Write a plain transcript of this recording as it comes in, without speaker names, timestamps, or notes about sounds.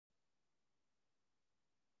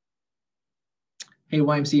Hey,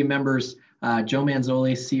 YMCA members, Joe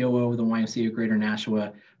Manzoli, COO of the YMCA of Greater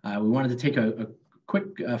Nashua. We wanted to take a quick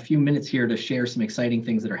few minutes here to share some exciting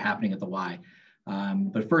things that are happening at the Y.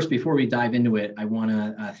 But first, before we dive into it, I want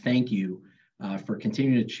to thank you for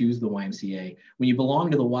continuing to choose the YMCA. When you belong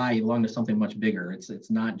to the Y, you belong to something much bigger. It's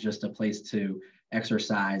not just a place to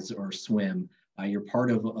exercise or swim. You're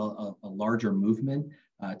part of a larger movement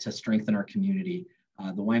to strengthen our community.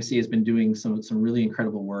 The YMCA has been doing some really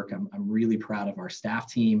incredible work. I'm really proud of our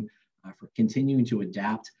staff team for continuing to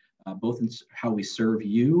adapt both in how we serve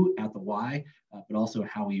you at the Y, but also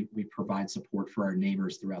how we provide support for our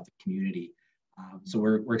neighbors throughout the community. So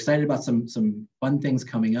we're excited about some fun things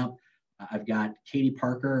coming up. I've got Katie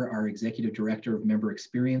Parker, our Executive Director of Member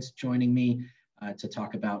Experience, joining me to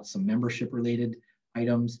talk about some membership related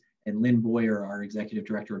items, and Lynn Boyer, our Executive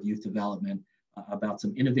Director of Youth Development, about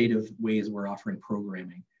some innovative ways we're offering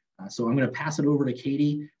programming. So I'm going to pass it over to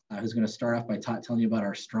Katie, who's going to start off by telling you about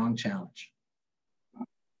our Strong Challenge.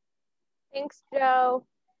 Thanks, Joe.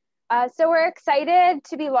 So we're excited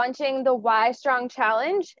to be launching the Y Strong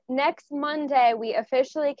Challenge. Next Monday, we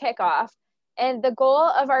officially kick off. And the goal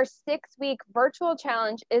of our 6-week virtual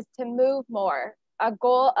challenge is to move more, a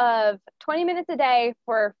goal of 20 minutes a day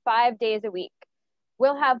for 5 days a week.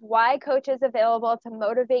 We'll have Y coaches available to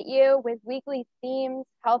motivate you with weekly themes,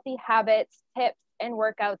 healthy habits, tips, and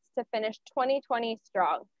workouts to finish 2020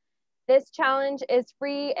 strong. This challenge is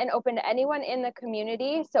free and open to anyone in the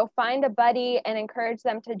community, so find a buddy and encourage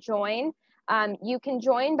them to join. You can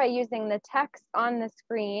join by using the text on the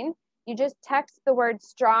screen. You just text the word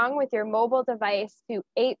STRONG with your mobile device to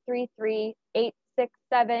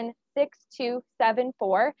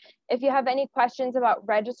 833-867-6274. If you have any questions about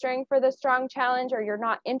registering for the Strong Challenge or you're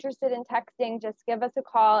not interested in texting, just give us a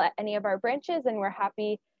call at any of our branches and we're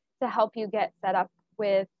happy to help you get set up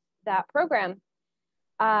with that program.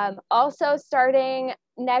 Also starting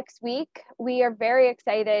next week, we are very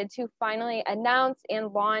excited to finally announce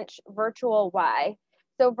and launch Virtual Y.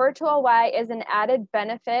 So Virtual Y is an added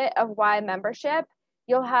benefit of Y membership.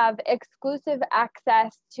 You'll have exclusive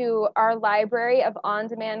access to our library of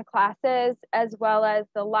on-demand classes, as well as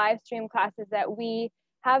the live stream classes that we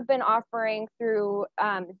have been offering through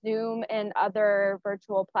Zoom and other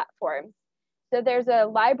virtual platforms. So there's a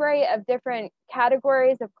library of different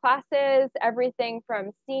categories of classes, everything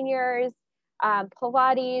from seniors,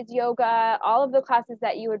 Pilates, yoga, all of the classes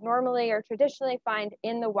that you would normally or traditionally find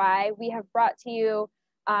in the Y, we have brought to you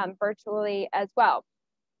virtually as well.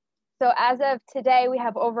 So as of today, we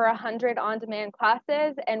have over 100 on-demand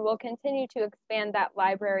classes, and we'll continue to expand that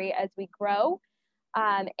library as we grow.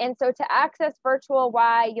 And so to access Virtual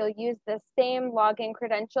Y, you'll use the same login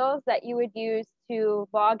credentials that you would use to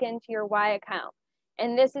log into your Y account.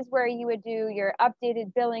 And this is where you would do your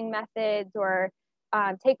updated billing methods or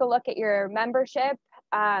take a look at your membership.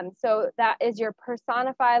 So that is your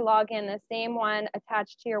Personify login, the same one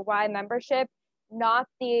attached to your Y membership, not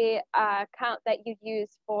the account that you use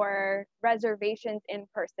for reservations in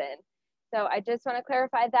person. So I just want to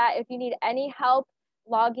clarify that. If you need any help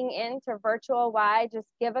logging into Virtual Y, just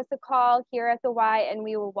give us a call here at the Y and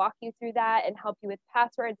we will walk you through that and help you with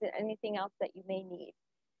passwords and anything else that you may need.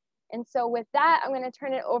 And so with that, I'm going to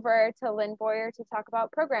turn it over to Lynn Boyer to talk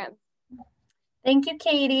about programs. Thank you,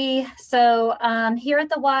 Katie. So here at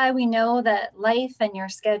the Y, we know that life and your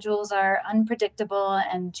schedules are unpredictable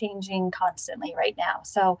and changing constantly right now.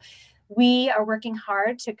 So we are working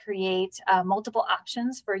hard to create multiple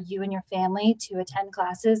options for you and your family to attend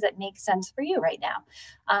classes that make sense for you right now.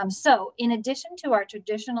 So in addition to our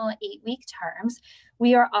traditional 8-week terms,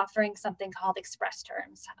 we are offering something called Express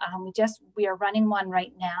Terms. We are running one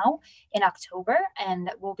right now in October,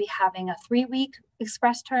 and we'll be having a 3-week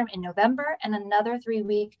Express Term in November and another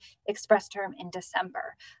 3-week Express Term in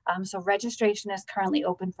December. So registration is currently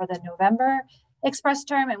open for the November Express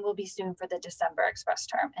Term and will be soon for the December Express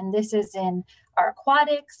Term. And this is in our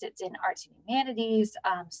aquatics, it's in arts and humanities,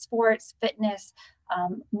 sports, fitness,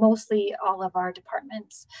 mostly all of our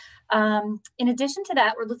departments. In addition to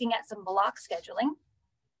that, we're looking at some block scheduling.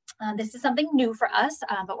 This is something new for us,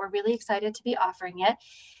 but we're really excited to be offering it.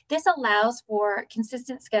 This allows for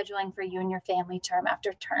consistent scheduling for you and your family term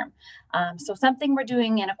after term. So something we're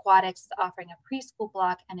doing in aquatics is offering a preschool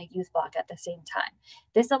block and a youth block at the same time.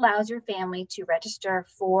 This allows your family to register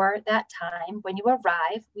for that time. When you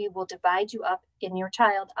arrive, we will divide you up in your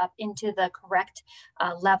child up into the correct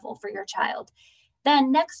level for your child.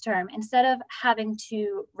 Then next term, instead of having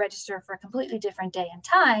to register for a completely different day and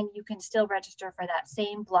time, you can still register for that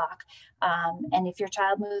same block. And if your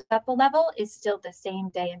child moves up a level, it's still the same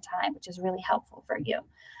day and time, which is really helpful for you.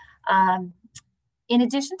 In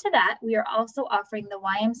addition to that, we are also offering the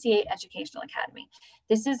YMCA Educational Academy.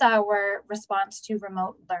 This is our response to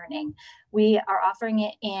remote learning. We are offering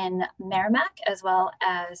it in Merrimack as well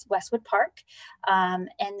as Westwood Park. And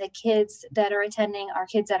the kids that are attending are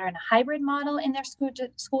kids that are in a hybrid model in their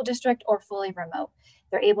school district or fully remote.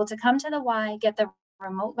 They're able to come to the Y, get the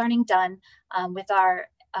remote learning done with our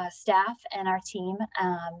staff and our team,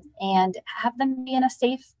 and have them be in a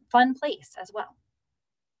safe, fun place as well.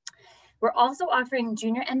 We're also offering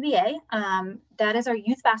Junior NBA. That is our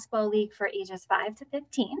youth basketball league for ages 5 to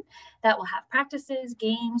 15 that will have practices,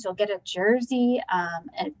 games. You'll get a jersey,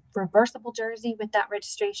 a reversible jersey with that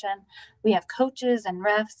registration. We have coaches and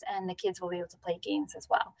refs, and the kids will be able to play games as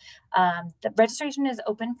well. The registration is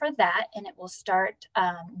open for that, and it will start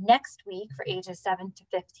next week for ages 7 to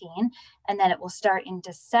 15, and then it will start in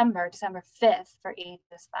December 5th for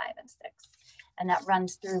ages 5 and 6. And that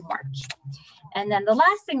runs through March. And then the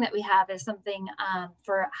last thing that we have is something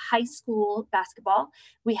for high school basketball.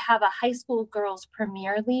 We have a high school girls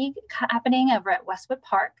premier league happening over at Westwood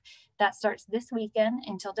Park. That starts this weekend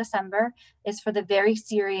until December. It's for the very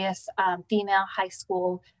serious female high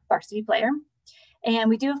school varsity player. And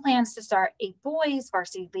we do have plans to start a boys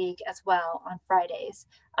varsity league as well on Fridays,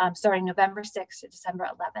 starting November 6th to December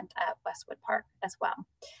 11th at Westwood Park as well.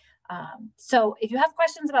 So if you have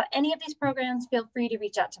questions about any of these programs, feel free to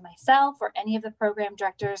reach out to myself or any of the program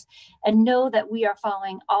directors, and know that we are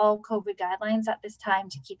following all COVID guidelines at this time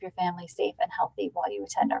to keep your family safe and healthy while you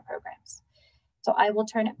attend our programs. So I will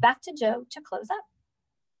turn it back to Joe to close up.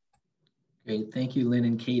 Great. Thank you, Lynn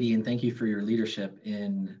and Katie, and thank you for your leadership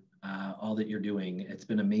in all that you're doing. It's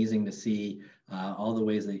been amazing to see all the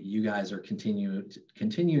ways that you guys are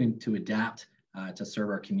continuing to adapt to serve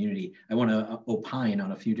our community. I want to opine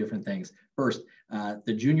on a few different things. First,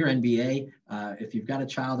 the Junior NBA, if you've got a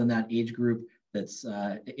child in that age group that's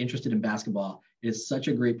interested in basketball, it's such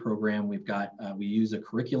a great program. We use a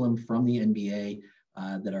curriculum from the NBA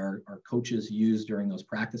that our coaches use during those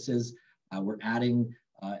practices. We're adding,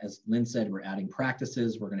 as Lynn said, we're adding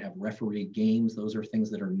practices. We're going to have referee games. Those are things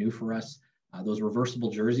that are new for us. Those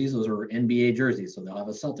reversible jerseys, those are NBA jerseys. So they'll have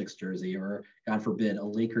a Celtics jersey or, God forbid, a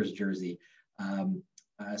Lakers jersey.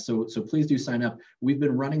 So please do sign up. We've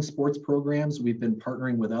been running sports programs. We've been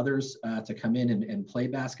partnering with others to come in and play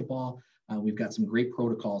basketball. We've got some great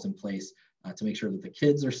protocols in place to make sure that the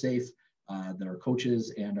kids are safe, that our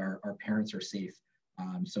coaches and our parents are safe.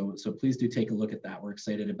 So please do take a look at that. We're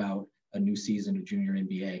excited about a new season of Junior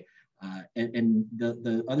NBA. And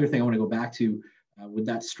the other thing I want to go back to with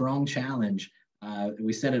that strong challenge,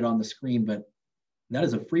 we said it on the screen, but that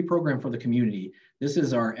is a free program for the community. This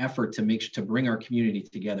is our effort to bring our community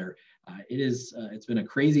together. It's been a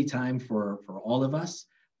crazy time for all of us,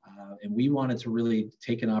 and we wanted to really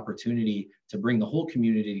take an opportunity to bring the whole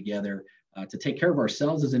community together, to take care of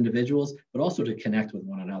ourselves as individuals, but also to connect with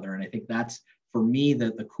one another. And I think that's, for me,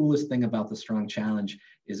 the coolest thing about the Strong Challenge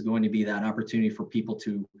is going to be that opportunity for people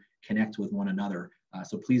to connect with one another.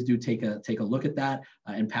 So please do take a look at that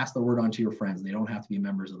and pass the word on to your friends. They don't have to be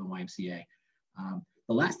members of the YMCA.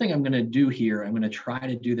 The last thing I'm going to do here, I'm going to try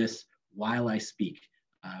to do this while I speak,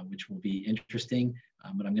 which will be interesting,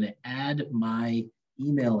 but I'm going to add my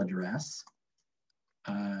email address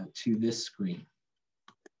to this screen.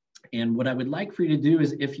 And what I would like for you to do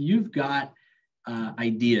is, if you've got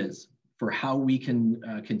ideas for how we can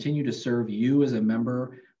continue to serve you as a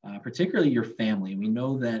member, particularly your family. We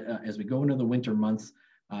know that as we go into the winter months,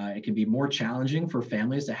 it can be more challenging for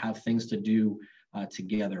families to have things to do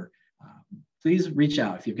together. Please reach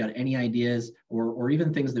out if you've got any ideas or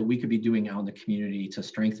even things that we could be doing out in the community to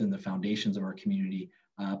strengthen the foundations of our community.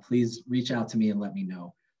 Please reach out to me and let me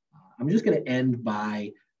know. I'm just going to end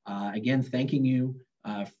by, again, thanking you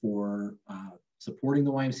for supporting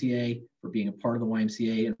the YMCA, for being a part of the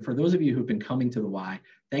YMCA. And for those of you who've been coming to the Y,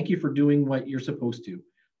 thank you for doing what you're supposed to,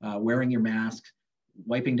 wearing your mask,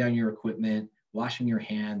 wiping down your equipment, washing your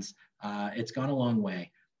hands. It's gone a long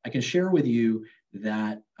way. I can share with you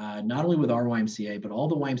that not only with our YMCA, but all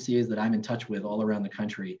the YMCAs that I'm in touch with all around the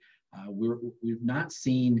country, we've not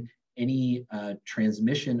seen any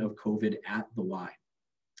transmission of COVID at the Y.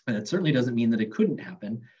 And it certainly doesn't mean that it couldn't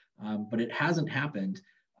happen, but it hasn't happened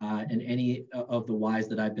in any of the Ys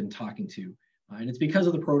that I've been talking to. And it's because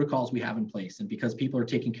of the protocols we have in place and because people are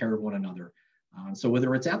taking care of one another. So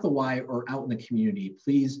whether it's at the Y or out in the community,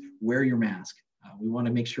 please wear your mask. We want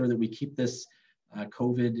to make sure that we keep this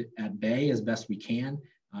COVID at bay as best we can.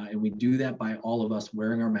 And we do that by all of us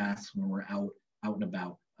wearing our masks when we're out and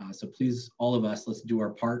about. So please, all of us, let's do our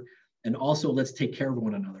part. And also let's take care of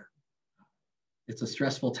one another. It's a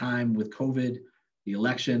stressful time with COVID, the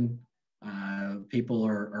election. People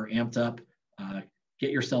are amped up.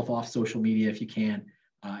 get yourself off social media if you can,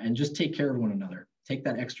 and just take care of one another. Take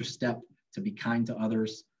that extra step to be kind to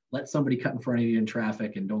others. Let somebody cut in front of you in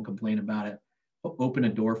traffic and don't complain about it. Open a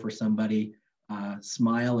door for somebody,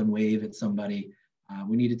 smile and wave at somebody.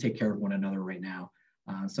 We need to take care of one another right now.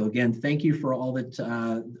 So again, thank you for all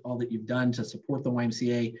that you've done to support the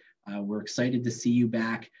YMCA. We're excited to see you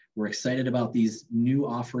back. We're excited about these new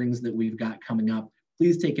offerings that we've got coming up.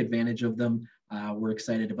 Please take advantage of them. We're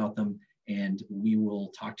excited about them, and we will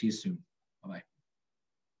talk to you soon. Bye-bye.